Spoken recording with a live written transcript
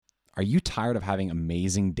Are you tired of having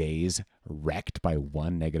amazing days wrecked by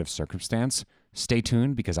one negative circumstance? Stay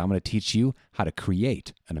tuned because I'm going to teach you how to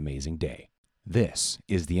create an amazing day. This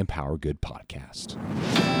is the Empower Good Podcast.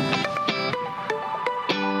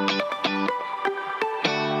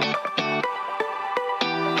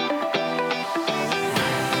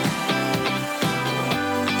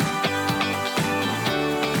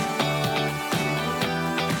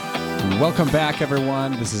 Welcome back,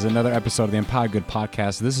 everyone. This is another episode of the Empower Good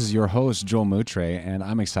Podcast. This is your host, Joel Moutre, and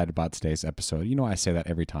I'm excited about today's episode. You know, I say that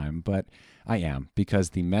every time, but I am,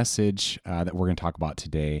 because the message that we're going to talk about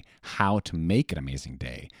today, how to make an amazing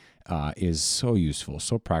day, is so useful,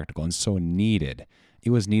 so practical, and so needed.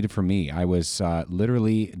 It was needed for me. I was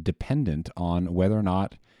literally dependent on whether or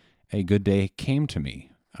not a good day came to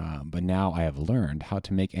me, but now I have learned how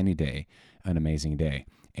to make any day an amazing day.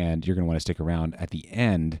 And you're going to want to stick around. At the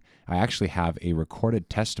end, I actually have a recorded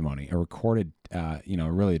testimony,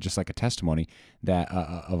 really just like a testimony that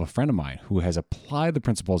of a friend of mine who has applied the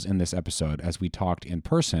principles in this episode as we talked in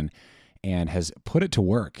person and has put it to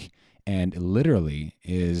work and literally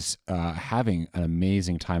is having an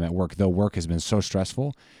amazing time at work. Though work has been so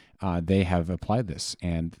stressful, they have applied this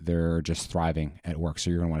and they're just thriving at work. So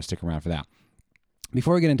you're going to want to stick around for that.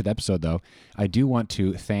 Before we get into the episode, though, I do want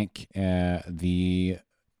to thank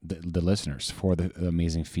the listeners for the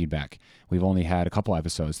amazing feedback. We've only had a couple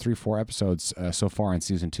episodes, 3-4 episodes so far in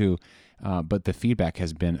season 2, but the feedback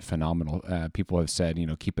has been phenomenal. People have said,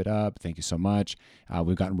 keep it up. Thank you so much.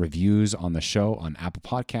 We've gotten reviews on the show on Apple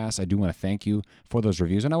Podcasts. I do want to thank you for those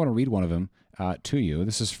reviews, and I want to read one of them to you.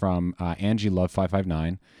 This is from Angie Love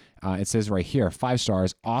 559. It says right here, 5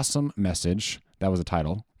 stars, awesome message. That was the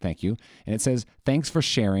title. Thank you. And it says, thanks for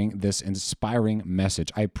sharing this inspiring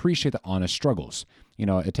message. I appreciate the honest struggles.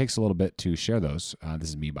 It takes a little bit to share those. This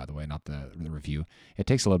is me, by the way, not the review. It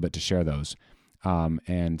takes a little bit to share those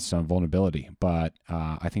and some vulnerability, but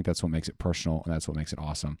I think that's what makes it personal, and that's what makes it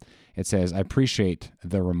awesome. It says, I appreciate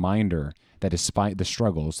the reminder that despite the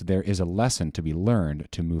struggles, there is a lesson to be learned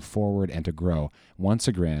to move forward and to grow. Once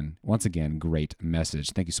again, great message.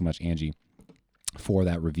 Thank you so much, Angie, for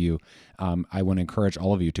that review. I want to encourage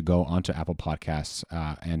all of you to go onto Apple Podcasts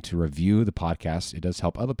and to review the podcast. It does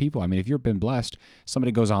help other people. I mean, if you've been blessed,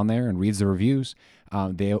 somebody goes on there and reads the reviews.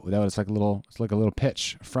 It's like a little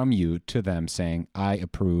pitch from you to them saying, I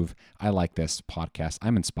approve. I like this podcast.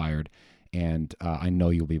 I'm inspired, and I know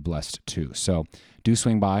you'll be blessed too. So do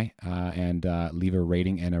swing by and leave a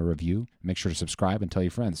rating and a review. Make sure to subscribe and tell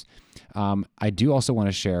your friends. I do also want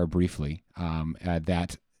to share briefly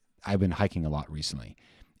that I've been hiking a lot recently,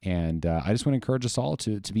 and I just want to encourage us all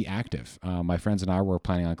to be active. My friends and I were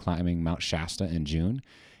planning on climbing Mount Shasta in June,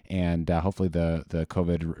 and hopefully the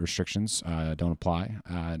COVID restrictions don't apply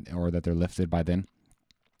or that they're lifted by then.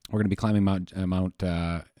 We're going to be climbing Mount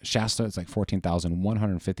Shasta. It's like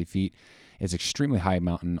 14,150 feet. It's extremely high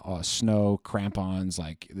mountain, snow, crampons.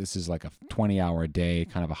 This is like a 20-hour a day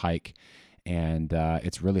kind of a hike, and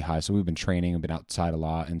it's really high. So we've been training and been outside a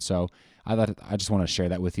lot, and so I just want to share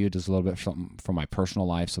that with you, just a little bit from my personal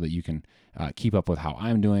life so that you can keep up with how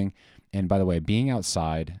I'm doing. And by the way, being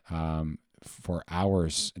outside for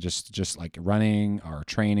hours, just like running or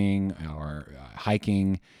training or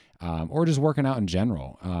hiking or just working out in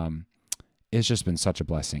general, it's just been such a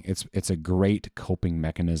blessing. It's a great coping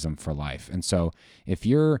mechanism for life. And so if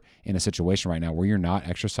you're in a situation right now where you're not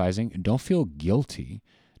exercising, don't feel guilty.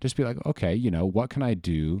 Just be like, okay, what can I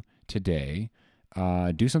do today?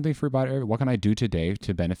 Do something for your body. What can I do today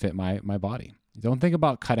to benefit my body? Don't think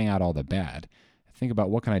about cutting out all the bad. Think about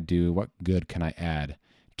what can I do? What good can I add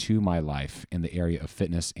to my life in the area of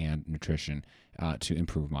fitness and nutrition to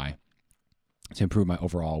improve my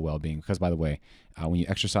overall well-being? Because by the way, when you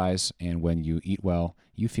exercise and when you eat well,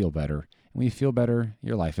 you feel better. And when you feel better,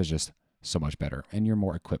 your life is just so much better, and you're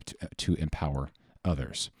more equipped to empower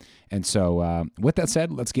others. And so, with that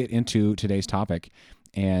said, let's get into today's topic.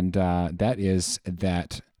 And that is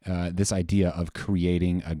this idea of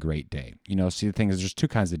creating a great day. See, the thing is, there's 2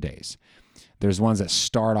 kinds of days. There's ones that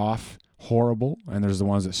start off horrible, and there's the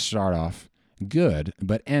ones that start off good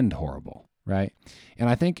but end horrible, right? And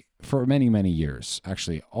I think for many, many years,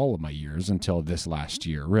 actually all of my years until this last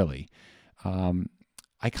year, really,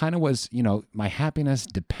 I kind of was, my happiness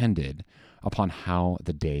depended upon how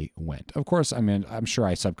the day went. Of course, I'm sure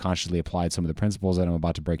I subconsciously applied some of the principles that I'm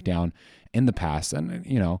about to break down in the past. And,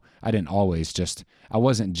 I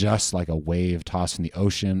wasn't just like a wave tossed in the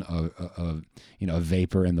ocean, a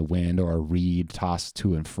vapor in the wind, or a reed tossed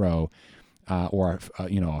to and fro, or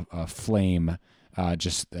a flame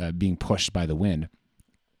being pushed by the wind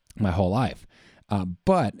my whole life.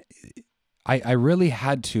 But I really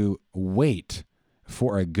had to wait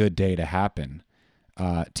for a good day to happen,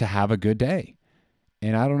 to have a good day.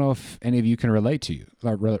 And I don't know if any of you can relate to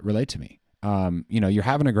me. You're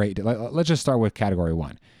having a great day. Let's just start with category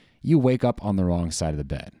one. You wake up on the wrong side of the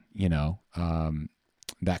bed,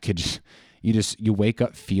 that could just, you wake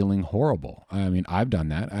up feeling horrible. I mean, I've done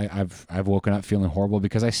that. I've woken up feeling horrible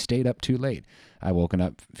because I stayed up too late. I've woken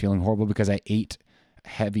up feeling horrible because I ate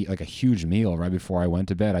heavy, like a huge meal right before I went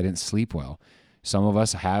to bed. I didn't sleep well. Some of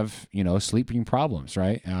us have, sleeping problems,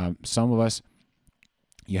 right? Some of us,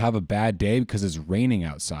 you have a bad day because it's raining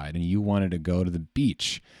outside and you wanted to go to the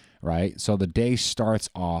beach, right? So the day starts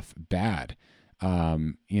off bad,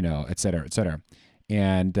 et cetera, et cetera.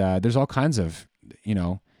 And there's all kinds of,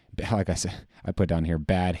 like I said, I put down here,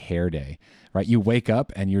 bad hair day, right? You wake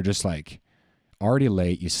up and you're just like already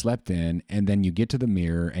late, you slept in, and then you get to the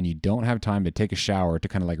mirror and you don't have time to take a shower to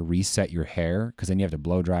kind of like reset your hair, because then you have to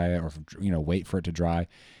blow dry it or, wait for it to dry.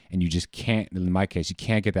 And you just can't, in my case, you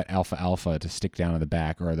can't get that alfalfa to stick down in the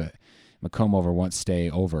back, or the comb over won't stay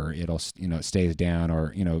over. It'll, it stays down,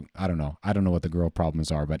 or, I don't know. I don't know what the girl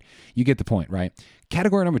problems are, but you get the point, right?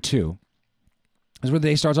 Category number 2 is where the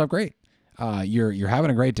day starts off great. You're having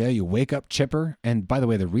a great day. You wake up chipper. And by the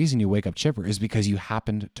way, the reason you wake up chipper is because you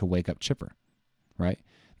happened to wake up chipper, right?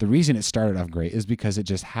 The reason it started off great is because it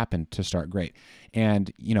just happened to start great.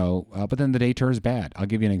 And, but then the day turns bad. I'll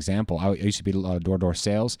give you an example. I used to be a lot of door-to-door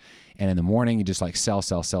sales. And in the morning, you just like sell.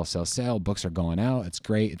 Books are going out. It's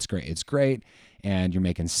great. And you're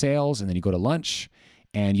making sales. And then you go to lunch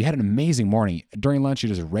and you had an amazing morning. During lunch,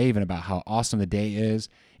 you're just raving about how awesome the day is.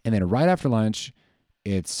 And then right after lunch,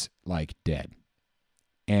 it's like dead.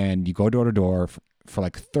 And you go door to door for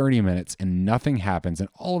like 30 minutes and nothing happens. And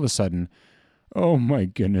all of a sudden, oh my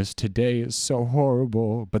goodness, today is so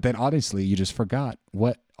horrible. But then honestly, you just forgot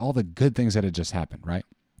all the good things that had just happened, right?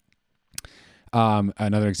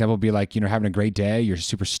 Another example would be like, having a great day, you're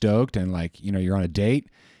super stoked, and like, you're on a date,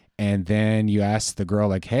 and then you ask the girl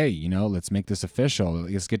like, hey, let's make this official.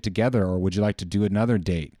 Let's get together, or would you like to do another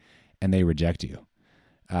date? And they reject you.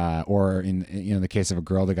 Or in the case of a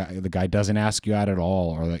girl, the guy doesn't ask you out at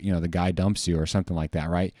all, or the guy dumps you or something like that,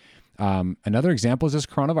 right? Another example is this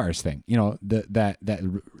coronavirus thing.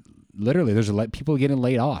 That literally there's people getting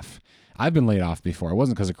laid off. I've been laid off before. It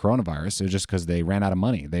wasn't because of coronavirus. It was just because they ran out of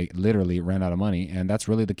money. They literally ran out of money. And that's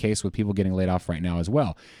really the case with people getting laid off right now as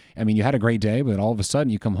well. I mean, you had a great day, but all of a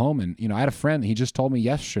sudden you come home and, I had a friend, he just told me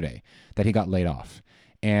yesterday that he got laid off.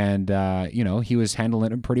 And, he was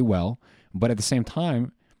handling it pretty well. But at the same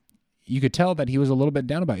time, you could tell that he was a little bit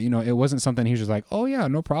down about it. It wasn't something he was just like, oh yeah,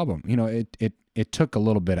 no problem. It took a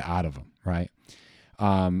little bit out of him, right?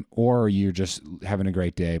 Or you're just having a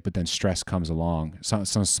great day, but then stress comes along. Some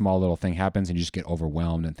small little thing happens and you just get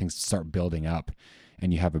overwhelmed and things start building up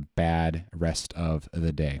and you have a bad rest of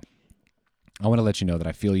the day. I want to let you know that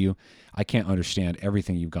I feel you. I can't understand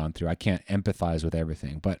everything you've gone through. I can't empathize with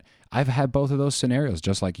everything, but I've had both of those scenarios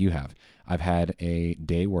just like you have. I've had a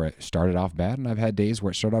day where it started off bad, and I've had days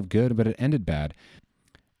where it started off good, but it ended bad.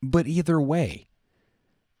 But either way,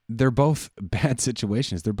 they're both bad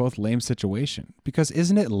situations. They're both lame situations. Because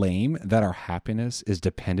isn't it lame that our happiness is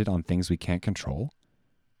dependent on things we can't control?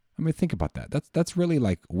 I mean, think about that. That's really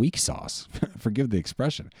like weak sauce. Forgive the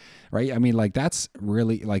expression, right? I mean, like that's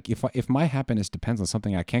really like if my happiness depends on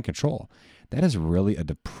something I can't control, that is really a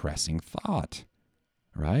depressing thought,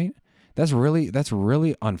 right? That's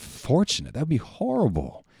really unfortunate. That'd be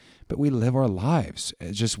horrible. But we live our lives.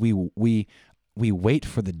 It's just we wait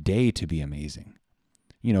for the day to be amazing.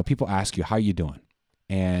 People ask you, how you doing?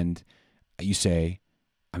 And you say,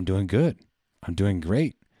 I'm doing good. I'm doing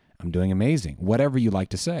great. I'm doing amazing. Whatever you like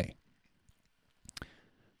to say.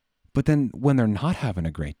 But then when they're not having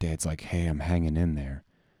a great day, it's like, hey, I'm hanging in there.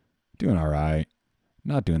 Doing all right.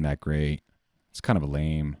 Not doing that great. It's kind of a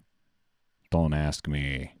lame. Don't ask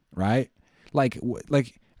me. Right? Like,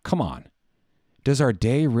 come on. Does our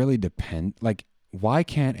day really depend? Like, why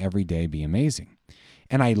can't every day be amazing?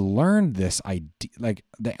 And I learned this idea,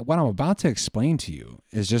 what I'm about to explain to you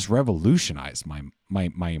is just revolutionized my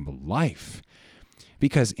life.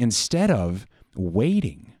 Because instead of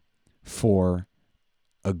waiting for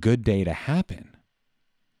a good day to happen,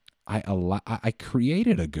 I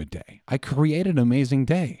created a good day. I created an amazing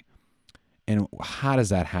day. And how does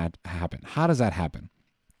that happen? How does that happen?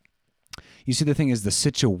 You see, the thing is the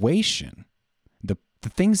situation, the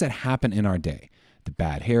things that happen in our day, the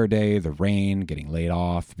bad hair day, the rain, getting laid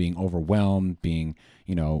off, being overwhelmed, being,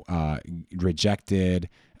 rejected,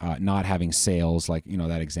 not having sales, like,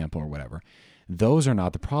 that example or whatever. Those are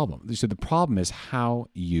not the problem. So the problem is how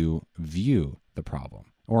you view the problem,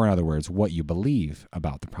 or in other words, what you believe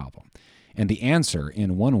about the problem. And the answer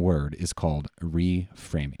in one word is called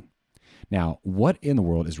reframing. Now, what in the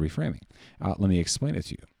world is reframing? Let me explain it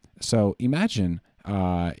to you. So imagine,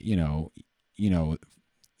 imagine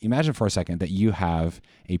for a second that you have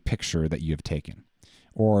a picture that you have taken,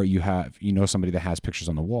 or somebody that has pictures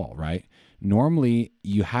on the wall, right? Normally,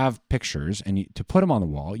 you have pictures, and to put them on the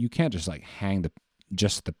wall, you can't just like hang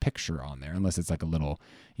just the picture on there, unless it's like a little,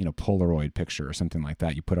 Polaroid picture or something like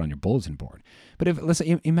that. You put it on your bulletin board. But let's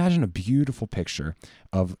say, imagine a beautiful picture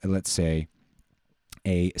of, let's say,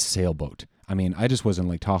 a sailboat. I mean, I just was in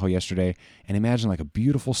Lake Tahoe yesterday, and imagine like a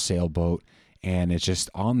beautiful sailboat, and it's just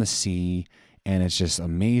on the sea, and it's just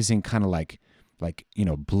amazing, kind of like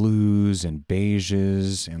blues and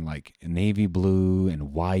beiges and like navy blue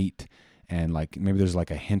and white, and like maybe there's like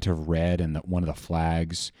a hint of red in one of the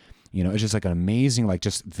flags. It's just like an amazing, like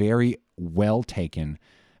just very well taken,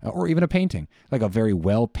 or even a painting, like a very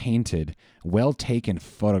well painted, well taken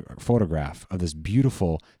photograph of this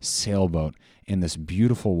beautiful sailboat in this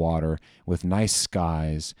beautiful water with nice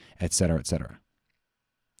skies, et cetera, et cetera.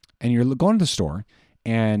 And you're going to the store,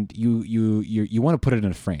 and you want to put it in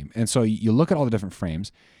a frame, and so you look at all the different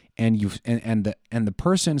frames, and the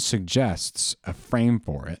person suggests a frame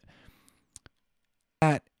for it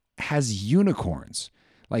that has unicorns,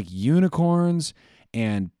 like unicorns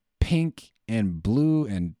and pink and blue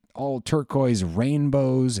and all turquoise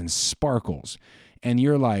rainbows and sparkles. And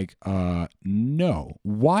you're like, no.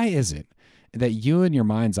 Why is it that you in your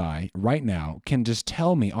mind's eye right now can just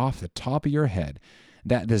tell me off the top of your head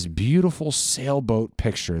that this beautiful sailboat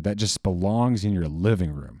picture that just belongs in your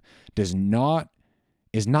living room is not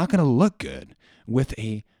going to look good with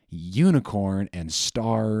a unicorn and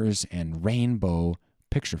stars and rainbow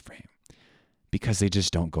picture frame? Because they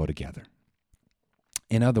just don't go together.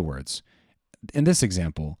 In other words, in this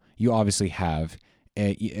example, you obviously have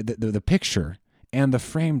the picture and the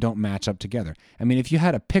frame don't match up together. I mean, if you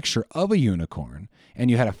had a picture of a unicorn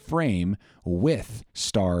and you had a frame with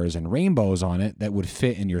stars and rainbows on it that would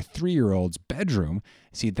fit in your 3-year-old's bedroom,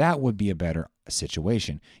 see, that would be a better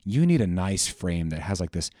situation. You need a nice frame that has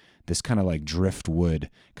like this kind of like driftwood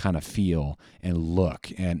kind of feel and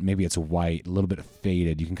look, and maybe it's white, a little bit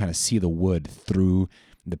faded. You can kind of see the wood through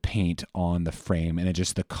the paint on the frame, and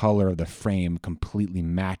the color of the frame completely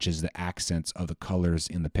matches the accents of the colors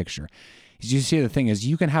in the picture. You see, the thing is,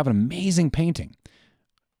 you can have an amazing painting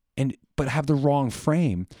but have the wrong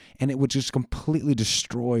frame, and it would just completely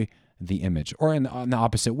destroy the image. Or on the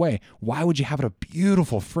opposite way, why would you have a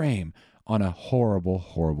beautiful frame on a horrible,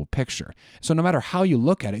 horrible picture? So no matter how you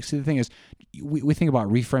look at it, see, the thing is, we think about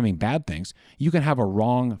reframing bad things. You can have a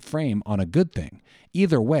wrong frame on a good thing.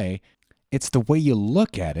 Either way, it's the way you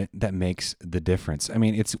look at it that makes the difference. I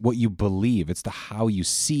mean, it's what you believe. It's how you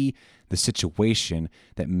see the situation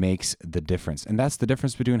that makes the difference. And that's the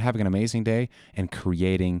difference between having an amazing day and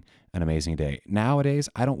creating an amazing day. Nowadays,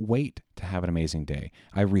 I don't wait to have an amazing day.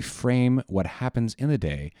 I reframe what happens in the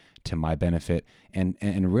day to my benefit. And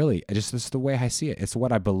really, this is the way I see it. It's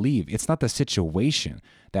what I believe. It's not the situation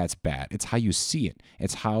that's bad. It's how you see it.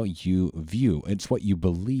 It's how you view. It's what you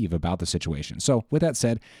believe about the situation. So with that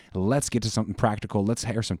said, let's get to something practical. Let's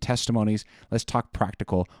hear some testimonies. Let's talk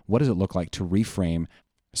practical. What does it look like to reframe?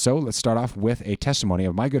 So let's start off with a testimony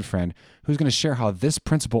of my good friend who's going to share how this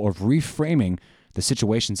principle of reframing the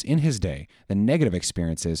situations in his day, the negative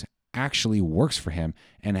experiences, actually works for him,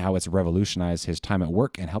 and how it's revolutionized his time at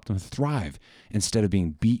work and helped him thrive instead of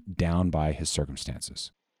being beat down by his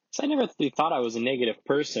circumstances. So I never really thought I was a negative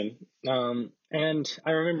person. And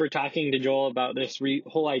I remember talking to Joel about this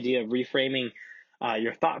whole idea of reframing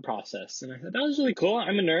your thought process. And I thought that was really cool.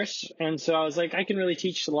 I'm a nurse. And so I was like, I can really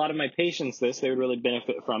teach a lot of my patients this. They would really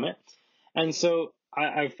benefit from it. And so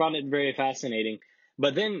I found it very fascinating.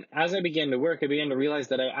 But then as I began to work, I began to realize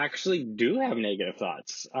that I actually do have negative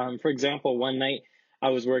thoughts. For example, one night I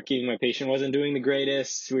was working, my patient wasn't doing the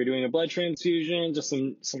greatest. We were doing a blood transfusion, just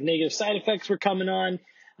some negative side effects were coming on.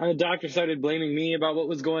 And the doctor started blaming me about what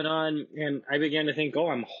was going on. And I began to think, oh,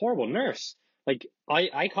 I'm a horrible nurse. Like,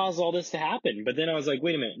 I caused all this to happen. But then I was like,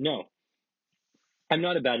 wait a minute, no, I'm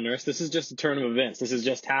not a bad nurse. This is just a turn of events. This has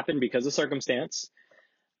just happened because of circumstance.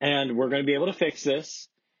 And we're going to be able to fix this.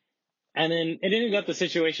 And then it ended up the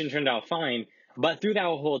situation turned out fine. But through that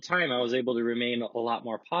whole time, I was able to remain a lot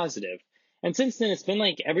more positive. And since then, it's been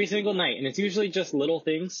like every single night. And it's usually just little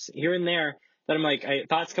things here and there that I'm like,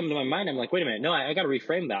 thoughts come to my mind. I'm like, wait a minute, no, I got to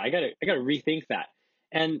reframe that. I got to rethink that.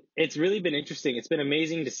 And it's really been interesting. It's been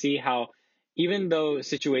amazing to see how, even though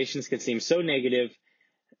situations can seem so negative,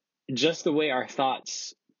 just the way our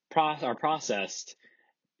thoughts are processed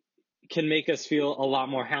can make us feel a lot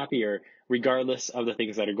more happier, regardless of the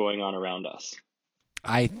things that are going on around us.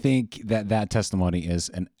 I think that testimony is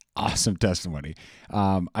an awesome testimony.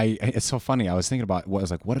 It's so funny. I was thinking about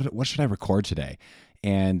what should I record today?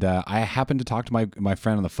 And I happened to talk to my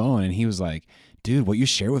friend on the phone, and he was like, dude, what you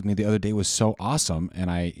shared with me the other day was so awesome. And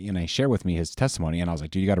I shared with me his testimony, and I was like,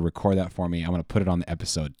 dude, you got to record that for me. I'm going to put it on the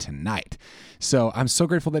episode tonight. So I'm so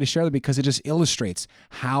grateful that he shared it, because it just illustrates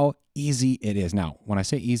how easy it is. Now, when I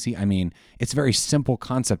say easy, I mean, it's a very simple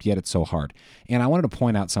concept, yet it's so hard. And I wanted to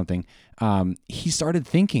point out something. He started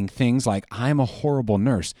thinking things like, I'm a horrible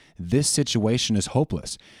nurse. This situation is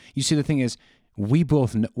hopeless. You see, the thing is, we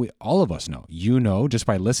both know, all of us know, just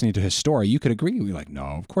by listening to his story, you could agree. We're like, no,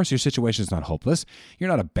 of course your situation is not hopeless. You're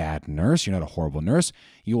not a bad nurse. You're not a horrible nurse.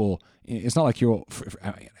 It's not like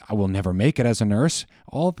I will never make it as a nurse.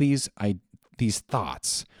 All these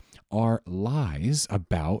thoughts are lies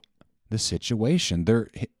about the situation.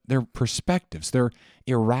 They're perspectives. They're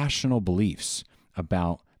irrational beliefs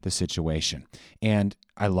about the situation. And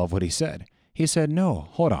I love what he said. He said, no,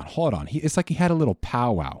 hold on. It's like he had a little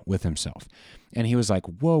powwow with himself. And he was like,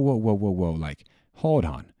 whoa. Like, hold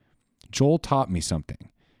on. Joel taught me something.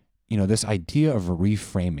 This idea of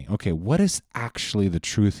reframing. Okay, what is actually the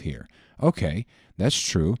truth here? Okay, that's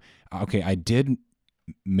true. Okay, I did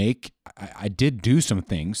do some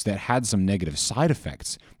things that had some negative side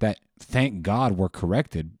effects that, thank God, were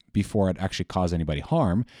corrected before it actually caused anybody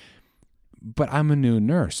harm. But I'm a new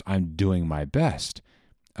nurse. I'm doing my best.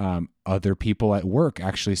 Other people at work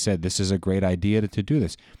actually said, this is a great idea to do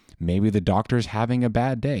this. Maybe the doctor's having a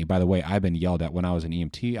bad day. By the way, I've been yelled at when I was an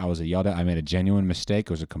EMT. I made a genuine mistake.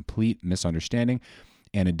 It was a complete misunderstanding,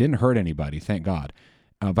 and it didn't hurt anybody, thank God.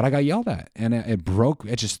 But I got yelled at, and it broke.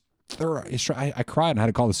 It just I cried and had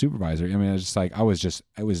to call the supervisor. I mean, it was just like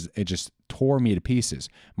it just tore me to pieces.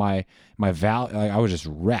 I was just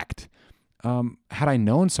wrecked. Had I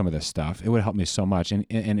known some of this stuff, it would help me so much.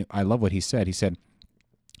 And I love what he said. He said,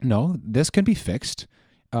 no, this can be fixed,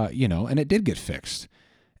 and it did get fixed.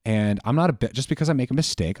 And I'm not just because I make a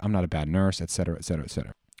mistake, I'm not a bad nurse, et cetera, et cetera, et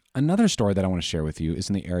cetera. Another story that I want to share with you is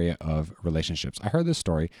in the area of relationships. I heard this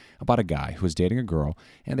story about a guy who was dating a girl,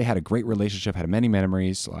 and they had a great relationship, had many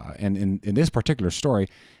memories. And in this particular story,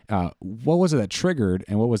 what was it that triggered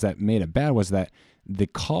and what was that made it bad was that the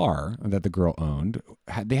car that the girl owned,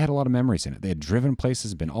 they had a lot of memories in it. They had driven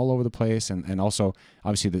places, been all over the place, and also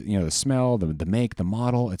obviously the smell, the make, the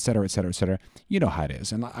model, et cetera, et cetera, et cetera. You know how it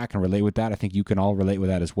is, and I can relate with that. I think you can all relate with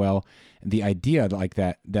that as well. The idea like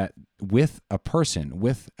that with a person,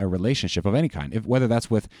 with a relationship of any kind, whether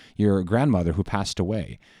that's with your grandmother who passed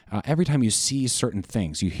away, every time you see certain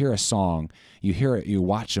things, you hear a song, you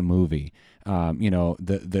watch a movie,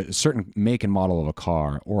 the certain make and model of a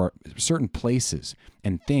car, or certain places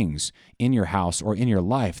and things in your house or in your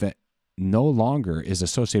life that no longer is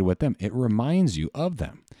associated with them. It reminds you of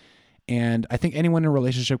them. And I think anyone in a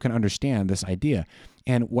relationship can understand this idea.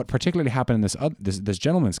 And what particularly happened in this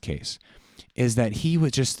gentleman's case is that he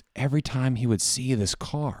would just, every time he would see this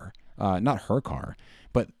car, not her car,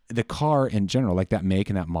 but the car in general, like that make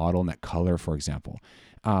and that model and that color, for example,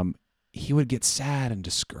 he would get sad and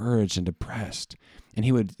discouraged and depressed. And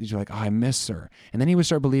he'd be like, oh, I miss her. And then he would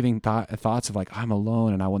start believing thoughts of like, I'm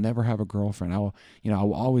alone and I will never have a girlfriend. I will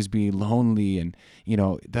always be lonely and,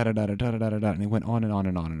 da-da-da-da-da-da-da-da. And it went on and on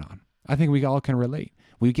and on and on. I think we all can relate.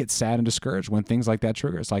 We get sad and discouraged when things like that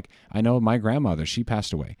trigger. It's like, I know my grandmother, she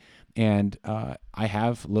passed away. And I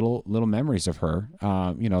have little memories of her,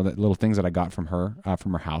 the little things that I got from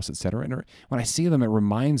her house, et cetera. And when I see them, it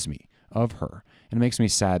reminds me of her. And it makes me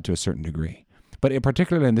sad to a certain degree. But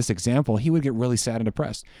particularly in this example, he would get really sad and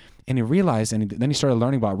depressed. And he realized, and then he started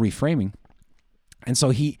learning about reframing. And so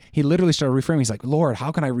he literally started reframing. He's like, Lord,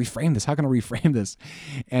 how can I reframe this? How can I reframe this?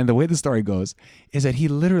 And the way the story goes is that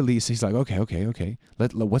he's like, okay.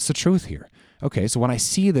 What's the truth here? Okay, so when I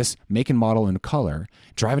see this make and model and color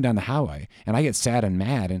driving down the highway, and I get sad and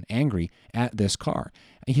mad and angry at this car,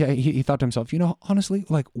 he thought to himself, honestly,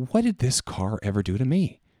 like, what did this car ever do to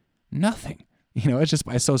me? Nothing. It's just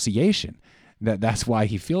by association that's why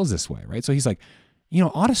he feels this way, right? So he's like,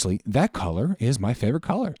 honestly, that color is my favorite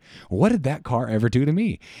color. What did that car ever do to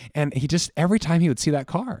me? And he just, every time he would see that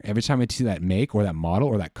car, every time he'd see that make or that model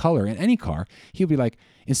or that color in any car, he'd be like,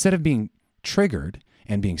 instead of being triggered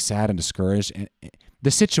and being sad and discouraged, and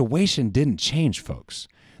the situation didn't change, folks.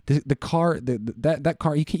 The car, that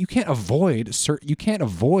car, you can't avoid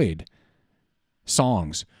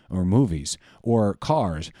songs or movies or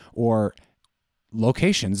cars or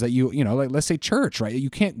locations that like let's say church, right? You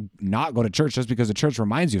can't not go to church just because the church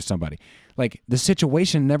reminds you of somebody. Like the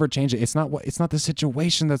situation never changes. It's not the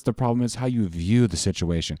situation that's the problem. It's how you view the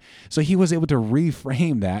situation. So he was able to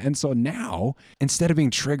reframe that. And so now, instead of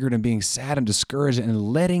being triggered and being sad and discouraged and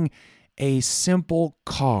letting a simple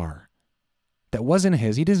car that wasn't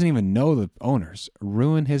his, he doesn't even know the owners,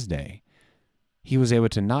 ruin his day, he was able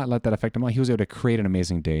to not let that affect him. He was able to create an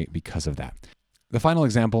amazing day because of that. The final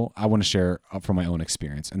example I want to share from my own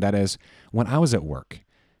experience, and that is when I was at work,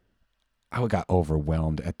 I got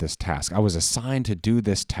overwhelmed at this task. I was assigned to do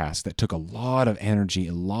this task that took a lot of energy,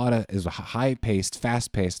 it was high-paced,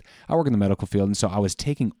 fast-paced. I work in the medical field, and so I was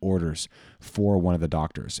taking orders for one of the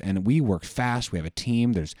doctors. And we work fast. We have a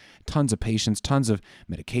team. There's tons of patients, tons of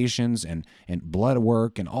medications, and blood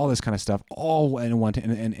work, and all this kind of stuff, all in one.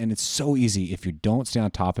 And it's so easy if you don't stay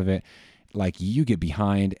on top of it. Like you get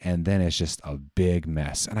behind and then it's just a big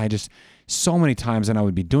mess. And so many times, and I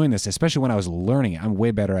would be doing this, especially when I was learning it. I'm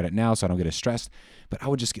way better at it now, so I don't get as stressed, but I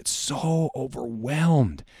would just get so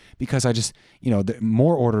overwhelmed because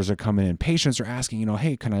more orders are coming in. Patients are asking,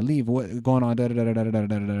 hey, can I leave? What's going on? And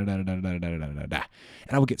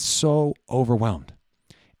I would get so overwhelmed.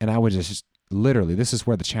 And I would just literally, this is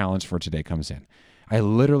where the challenge for today comes in. I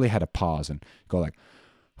literally had to pause and go like,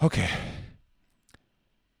 okay,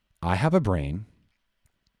 I have a brain.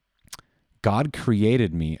 God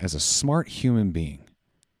created me as a smart human being.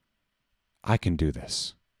 I can do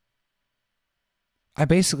this. I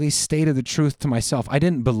basically stated the truth to myself. I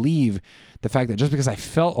didn't believe the fact that just because I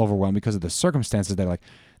felt overwhelmed because of the circumstances that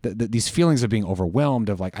these feelings of being overwhelmed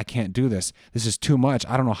of like, I can't do this. This is too much.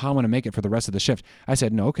 I don't know how I'm going to make it for the rest of the shift. I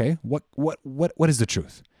said, no, okay, what is the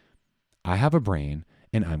truth? I have a brain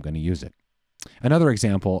and I'm going to use it. Another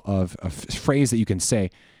example of a phrase that you can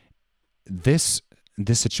say, this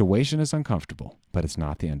situation is uncomfortable, but it's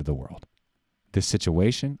not the end of the world. This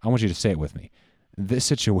situation, I want you to say it with me. This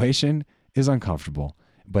situation is uncomfortable,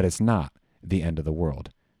 but it's not the end of the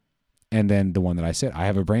world. And then the one that I said, I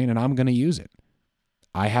have a brain and I'm going to use it.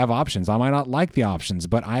 I have options. I might not like the options,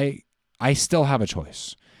 but I still have a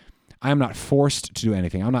choice. I am not forced to do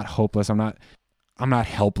anything. I'm not hopeless. I'm not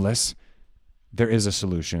helpless. There is a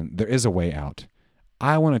solution. There is a way out.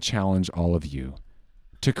 I want to challenge all of you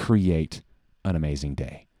to create an amazing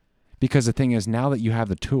day. Because the thing is, now that you have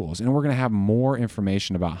the tools, and we're going to have more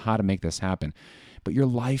information about how to make this happen, but your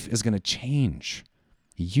life is going to change.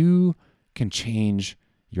 You can change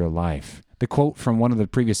your life. The quote from one of the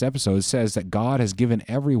previous episodes says that God has given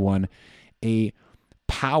everyone a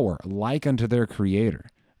power like unto their Creator.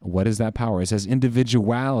 What is that power? It says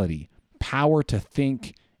individuality, power to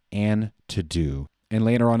think and to do. And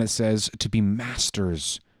later on it says to be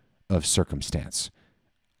masters of circumstance.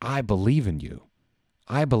 I believe in you.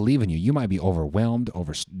 I believe in you. You might be overwhelmed,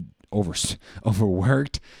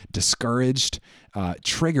 overworked, discouraged,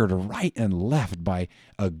 triggered right and left by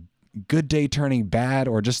a good day turning bad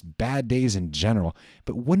or just bad days in general.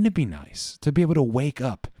 But wouldn't it be nice to be able to wake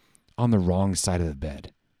up on the wrong side of the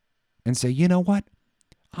bed and say, you know what?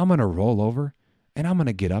 I'm going to roll over and I'm going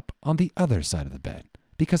to get up on the other side of the bed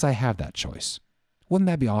because I have that choice. Wouldn't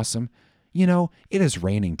that be awesome? It is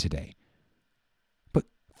raining today.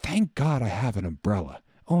 Thank God I have an umbrella.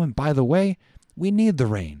 Oh, and by the way, we need the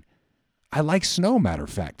rain. I like snow, matter of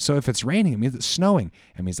fact. So if it's raining, it means it's snowing.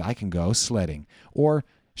 It means I can go sledding or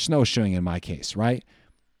snowshoeing in my case, right?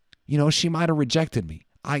 She might have rejected me.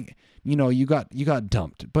 You got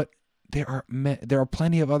dumped, but there are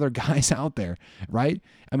plenty of other guys out there, right?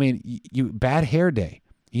 I mean, you bad hair day.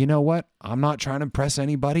 You know what? I'm not trying to impress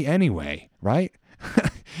anybody anyway, right?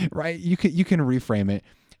 Right? You can reframe it.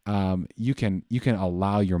 You can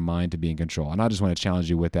allow your mind to be in control. And I just want to challenge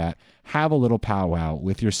you with that. Have a little powwow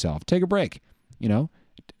with yourself. Take a break.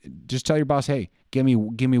 Just tell your boss, hey, give me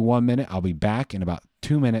 1 minute. I'll be back in about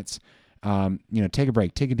 2 minutes. Take a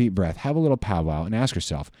break, take a deep breath, have a little powwow and ask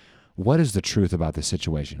yourself, what is the truth about this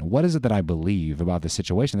situation? What is it that I believe about this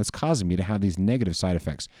situation that's causing me to have these negative side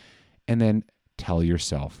effects? And then tell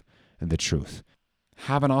yourself the truth.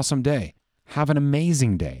 Have an awesome day. Have an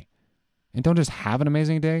amazing day. And don't just have an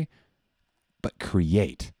amazing day, but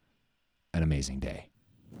create an amazing day.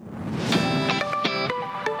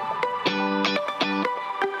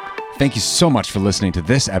 Thank you so much for listening to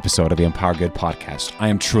this episode of the Empower Good podcast. I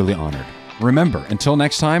am truly honored. Remember, until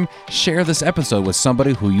next time, share this episode with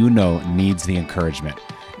somebody who you know needs the encouragement.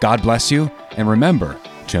 God bless you, and remember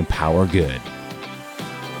to empower good.